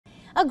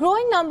A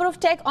growing number of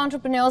tech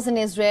entrepreneurs in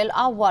Israel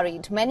are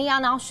worried. Many are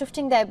now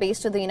shifting their base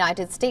to the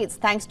United States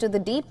thanks to the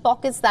deep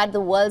pockets that the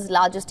world's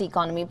largest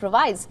economy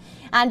provides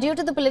and due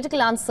to the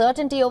political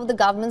uncertainty over the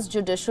government's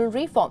judicial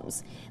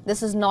reforms.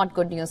 This is not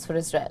good news for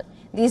Israel.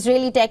 The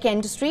Israeli tech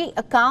industry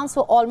accounts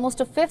for almost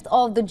a fifth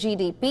of the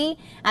GDP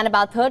and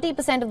about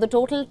 30% of the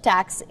total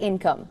tax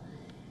income.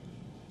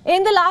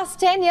 In the last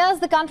 10 years,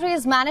 the country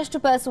has managed to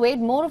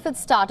persuade more of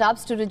its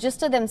startups to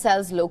register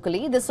themselves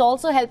locally. This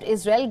also helped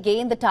Israel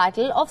gain the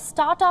title of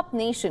Startup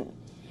Nation.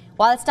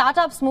 While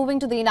startups moving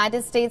to the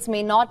United States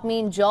may not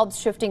mean jobs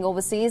shifting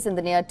overseas in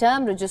the near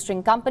term,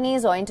 registering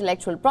companies or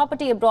intellectual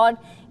property abroad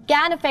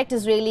can affect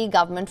Israeli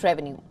government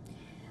revenue.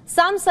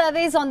 Some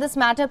surveys on this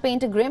matter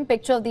paint a grim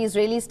picture of the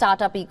Israeli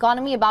startup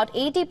economy. About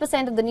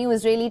 80% of the new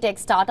Israeli tech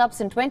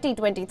startups in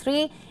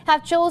 2023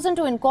 have chosen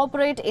to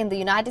incorporate in the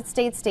United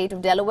States state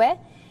of Delaware.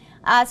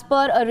 As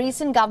per a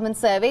recent government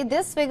survey,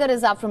 this figure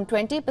is up from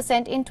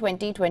 20% in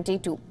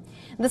 2022.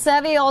 The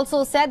survey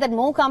also said that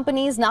more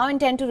companies now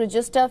intend to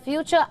register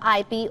future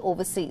IP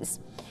overseas.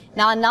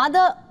 Now,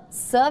 another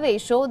survey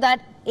showed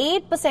that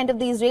 8% of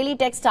the Israeli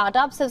tech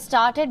startups have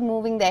started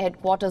moving their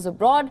headquarters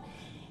abroad.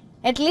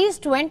 At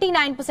least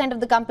 29%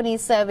 of the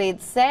companies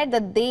surveyed said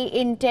that they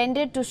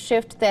intended to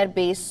shift their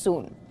base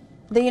soon.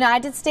 The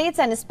United States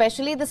and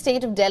especially the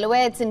state of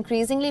Delaware, it's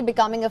increasingly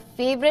becoming a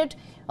favorite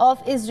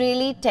of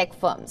Israeli tech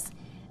firms.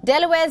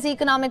 Delaware's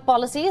economic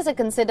policies are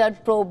considered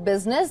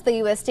pro-business. The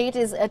U.S. state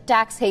is a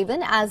tax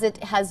haven as it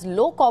has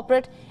low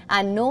corporate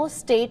and no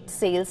state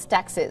sales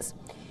taxes.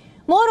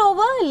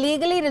 Moreover,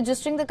 legally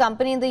registering the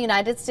company in the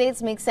United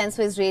States makes sense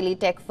for Israeli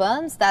tech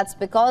firms. That's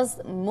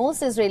because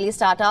most Israeli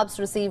startups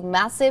receive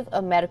massive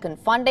American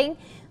funding.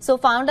 So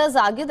founders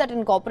argue that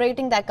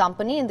incorporating their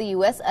company in the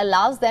U.S.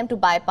 allows them to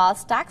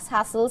bypass tax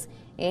hassles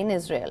in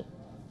Israel.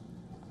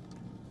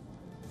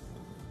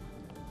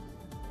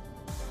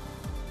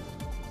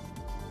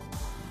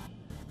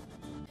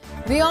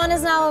 WION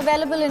is now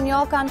available in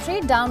your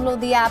country. Download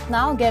the app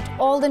now. Get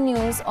all the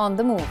news on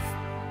the move.